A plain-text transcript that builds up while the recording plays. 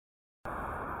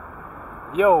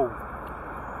Yo,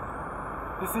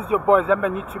 this is your boy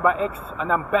Zambian YouTuber X,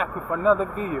 and I'm back with another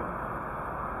video.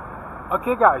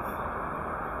 Okay guys,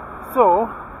 so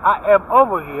I am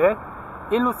over here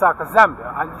in Lusaka,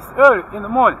 Zambia, and it's early in the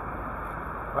morning.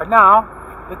 Right now,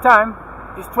 the time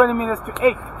is 20 minutes to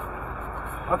 8.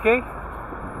 Okay?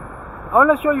 I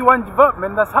want to show you one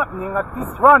development that's happening at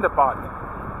this roundabout.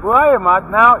 Where I am at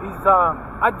now is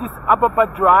at this Ababa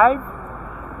Drive.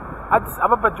 I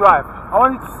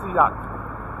want you to see that.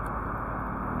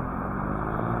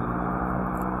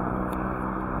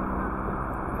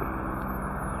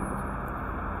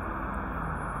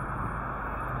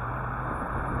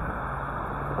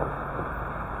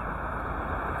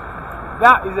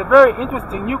 That is a very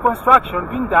interesting new construction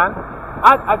being done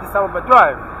at Addis Ababa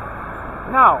Drive.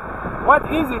 Now, what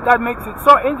is it that makes it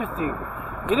so interesting?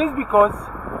 It is because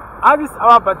Addis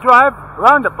Ababa Drive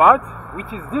roundabout,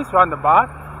 which is this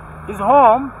roundabout, is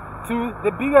home to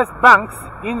the biggest banks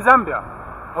in Zambia.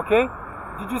 Okay?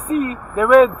 Did you see the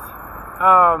red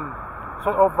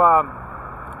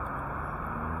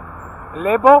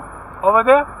label over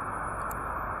there?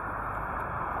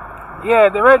 Yeah,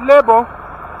 the red label.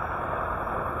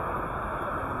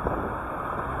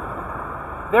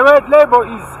 The red label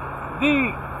is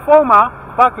the former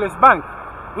Barclays Bank,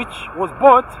 which was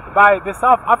bought by the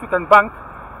South African bank,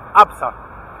 Absa.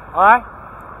 Alright?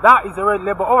 That is the red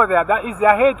label over there. That is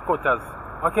their headquarters.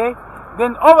 Okay?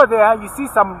 Then over there, you see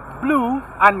some blue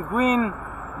and green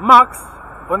marks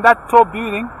on that tall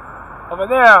building. Over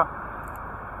there.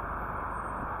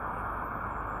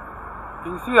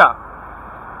 Can you see that?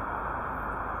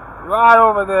 Right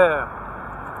over there.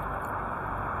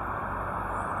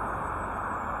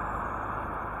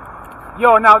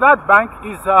 Yo, now that bank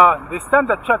is the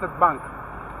Standard Chartered Bank.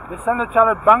 The Standard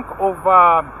Chartered Bank of,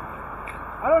 I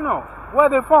don't know, where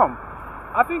they're from.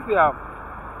 I think they are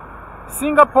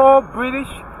Singapore, British,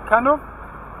 kind of.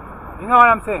 You know what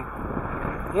I'm saying?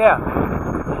 Yeah.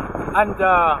 And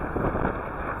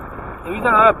there is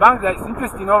another bank that's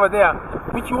interesting over there,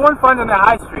 which you won't find on the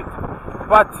high street.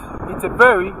 But it's a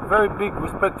very, very big,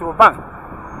 respectable bank.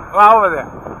 Right over there.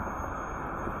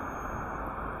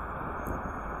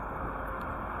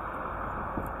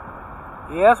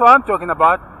 Yeah, that's what I'm talking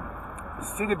about.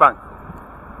 Citibank.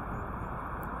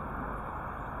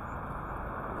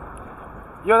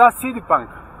 Yo, that's Citibank.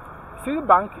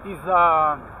 Citibank is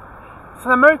it's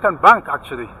an American bank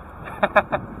actually.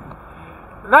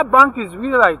 That bank is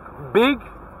really like big.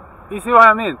 You see what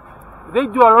I mean? They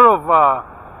do a lot of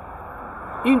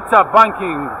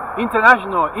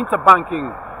international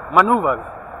interbanking maneuvers.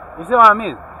 You see what I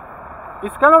mean?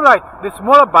 It's kind of like the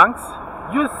smaller banks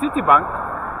use Citibank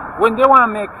when they want to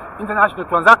make international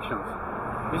transactions.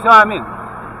 You see what I mean?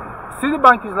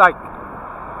 Citibank is like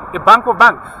a bank of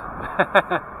banks.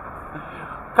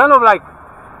 Kind of like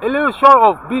a little short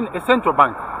of being a central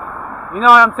bank. You know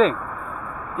what I'm saying?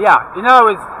 Yeah, in other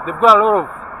words, they've got a lot of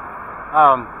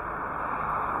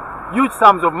huge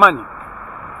sums of money.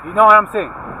 You know what I'm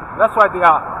saying? That's why they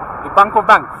are a bank of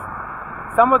banks.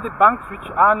 Some of the banks which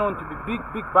are known to be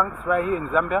big banks right here in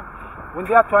Zambia, when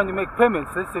they are trying to make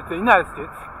payments, let's say to the United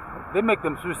States, they make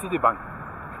them through Citibank.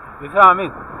 You see what I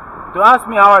mean? To ask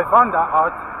me how I found that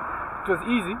out, it was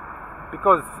easy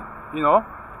because, you know,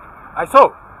 I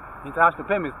saw international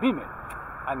payments being made,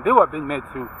 and they were being made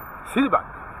through Citibank.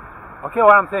 Okay,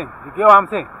 what I'm saying? You get what I'm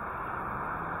saying?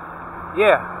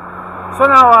 Yeah. So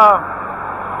now,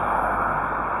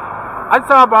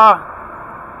 Addis Ababa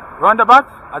roundabout,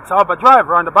 Addis Ababa Drive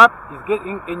roundabout is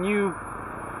getting a new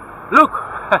look.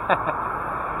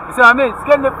 You see what I mean? It's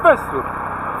getting a first look.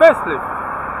 Facelift.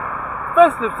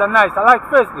 Facelifts are nice. I like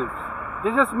facelifts. They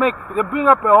bring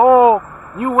up a whole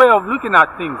new way of looking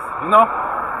at things, you know?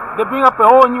 They bring up a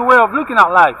whole new way of looking at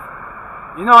life.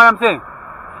 You know what I'm saying?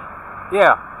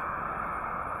 Yeah.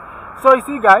 So you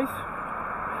see guys,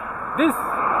 this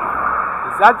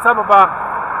is Addis Ababa.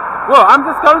 Well, I'm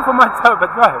just coming from Addis Ababa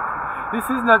Drive. This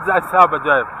is not Addis Ababa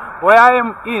Drive. Where I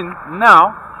am in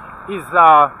now is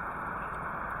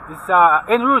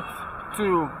en route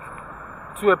to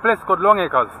a place called Long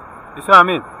Acres. You see what I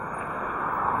mean?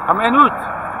 I'm en route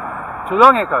to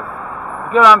Long Acres.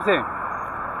 You get what I'm saying?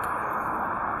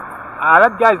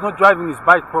 That guy is not driving his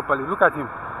bike properly. Look at him.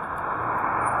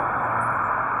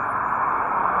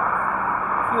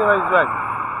 See where he's driving.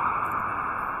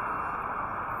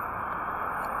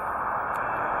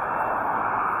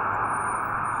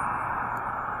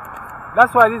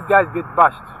 That's why these guys get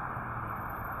bashed.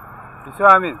 You see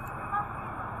what I mean?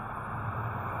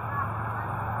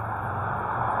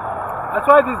 That's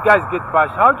why these guys get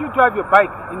bashed. How do you drive your bike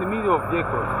in the middle of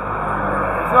vehicles?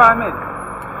 You see what I mean?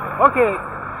 Okay,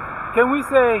 can we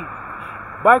say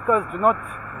bikers do not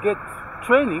get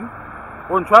training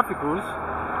on traffic rules.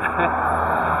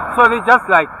 So they just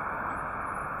like,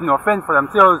 fend for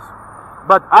themselves.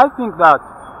 But I think that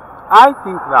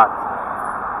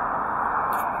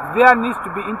there needs to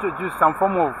be introduced some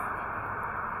form of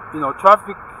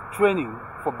traffic training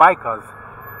for bikers,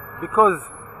 because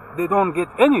they don't get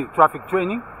any traffic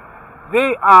training.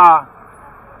 They are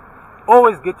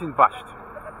always getting bashed.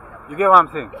 You get what I'm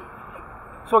saying?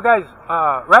 So guys,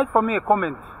 write for me a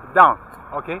comment down,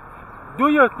 okay? Do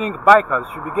you think bikers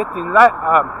should be getting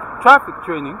traffic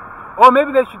training, or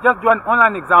maybe they should just do an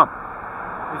online exam?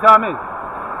 You see what I mean?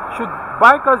 Should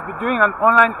bikers be doing an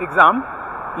online exam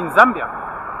in Zambia?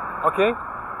 Okay?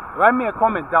 Write me a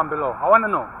comment down below. I want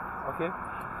to know, okay?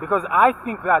 Because I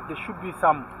think that there should be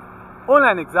some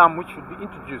online exam which should be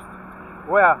introduced,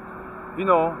 where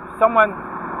someone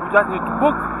who just need to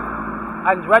book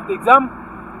and write the exam,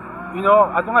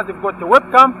 as long as they've got the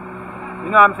webcam,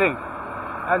 you know what I'm saying,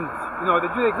 and they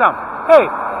do the exam. Hey,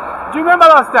 do you remember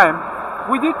last time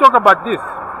we did talk about this?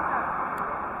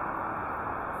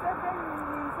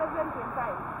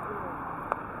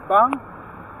 7.25. Bang.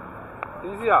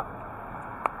 Can you see that?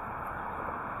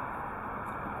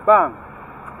 Bang.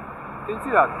 Can you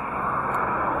see that?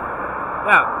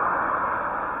 Yeah.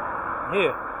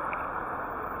 Here.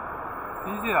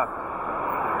 Can you see that?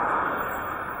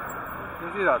 Can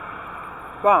you see that?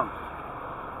 Bang.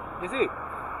 You see?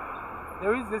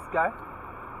 There is this guy.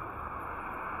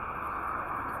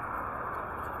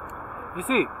 You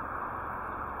see?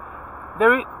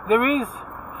 There is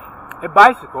a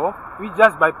bicycle which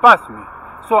just bypassed me.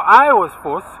 So I was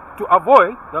forced to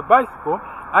avoid the bicycle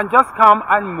and just come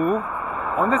and move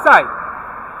on the side.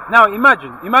 Now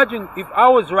imagine if I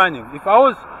was running, if I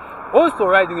was also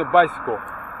riding a bicycle,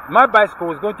 my bicycle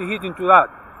was going to hit into that.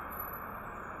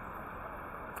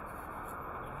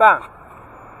 Bang.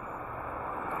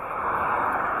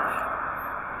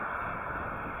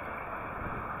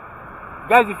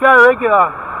 Guys, if you are a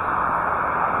regular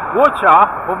watcher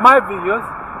of my videos,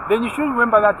 then you should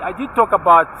remember that I did talk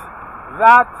about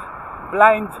that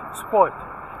blind spot.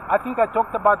 I think I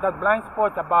talked about that blind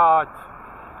spot about,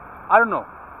 I don't know,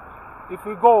 if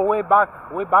we go way back,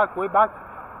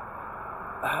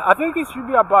 I think it should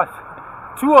be about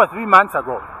 2 or 3 months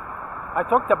ago. I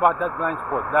talked about that blind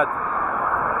spot, that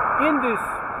in this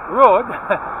road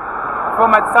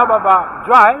from Addis Ababa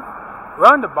Drive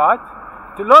Roundabout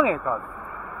to Long Acres,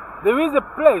 there is a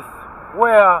place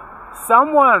where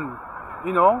someone,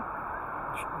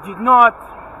 did not,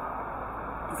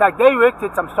 it's like they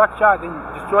erected some structure, then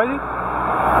destroyed it,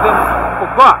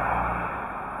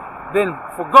 then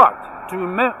forgot to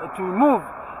remove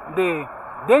the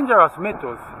dangerous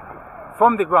metals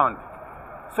from the ground.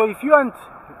 So if you aren't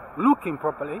looking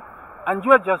properly and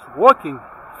you're just walking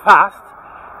fast,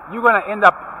 you're gonna end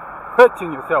up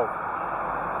hurting yourself.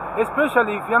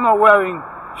 Especially if you're not wearing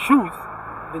shoes,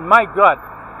 then my God,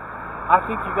 I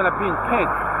think you're gonna be in pain.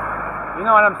 You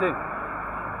know what I'm saying?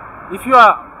 If you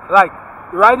are like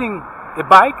riding a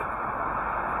bike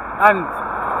and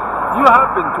you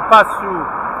happen to pass through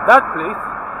that place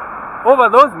over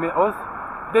those metals,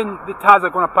 then the tires are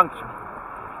gonna puncture.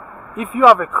 If you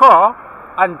have a car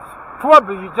and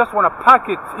probably you just want to park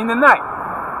it in the night,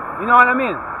 you know what I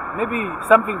mean? Maybe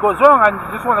something goes wrong and you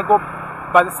just want to go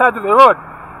by the side of the road,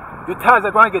 your tires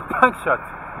are going to get punctured.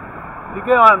 You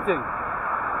get what I'm saying?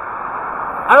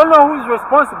 I don't know who is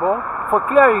responsible for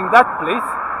clearing that place,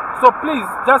 so please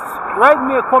just write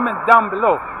me a comment down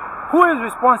below. Who is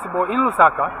responsible in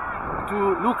Lusaka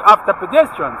to look after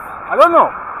pedestrians? I don't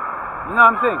know. You know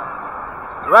what I'm saying?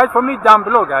 Write for me down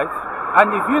below, guys.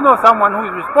 And if you know someone who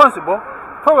is responsible,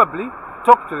 probably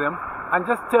talk to them and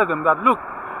just tell them that, look,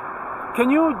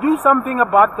 can you do something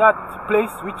about that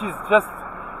place which is just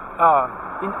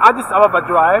in Addis Ababa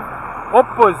Drive,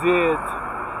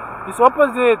 it's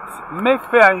opposite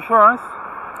Mayfair Insurance,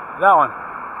 that one.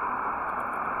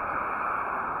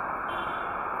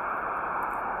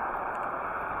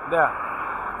 There.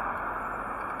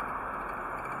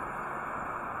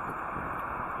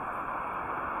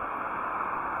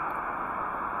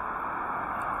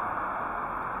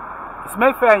 It's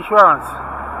Mayfair Insurance.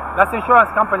 That's the insurance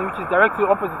company which is directly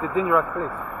opposite the dangerous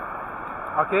place.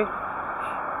 Okay?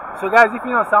 So guys, if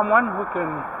you know someone who can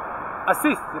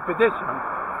assist the pedestrian,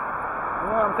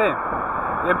 you know what I'm saying,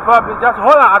 then probably just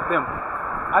holler at them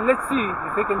and let's see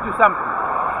if they can do something.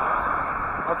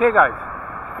 Okay guys?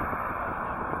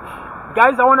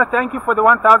 Guys, I want to thank you for the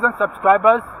 1,000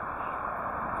 subscribers.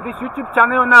 This YouTube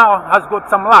channel now has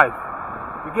got some life.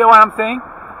 You get what I'm saying?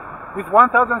 With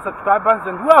 1,000 subscribers,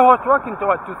 and we are hot working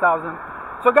towards 2,000.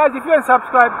 So guys, if you ain't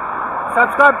subscribed,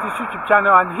 subscribe to this YouTube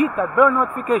channel and hit that bell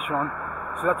notification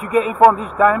so that you get informed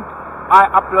each time I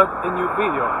upload a new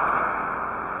video.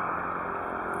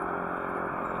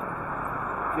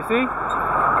 You see,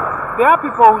 there are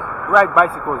people who ride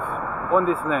bicycles on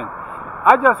this lane.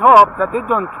 I just hope that they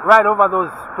don't ride over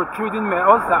those protruding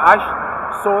metals that Ash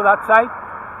saw that side,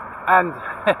 and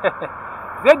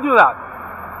if they do that,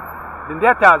 then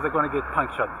their tires are going to get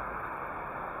punctured.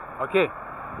 Okay.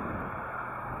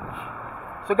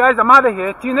 So guys, I'm out of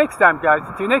here. Till next time, guys.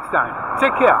 Till next time.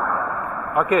 Take care.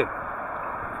 Okay.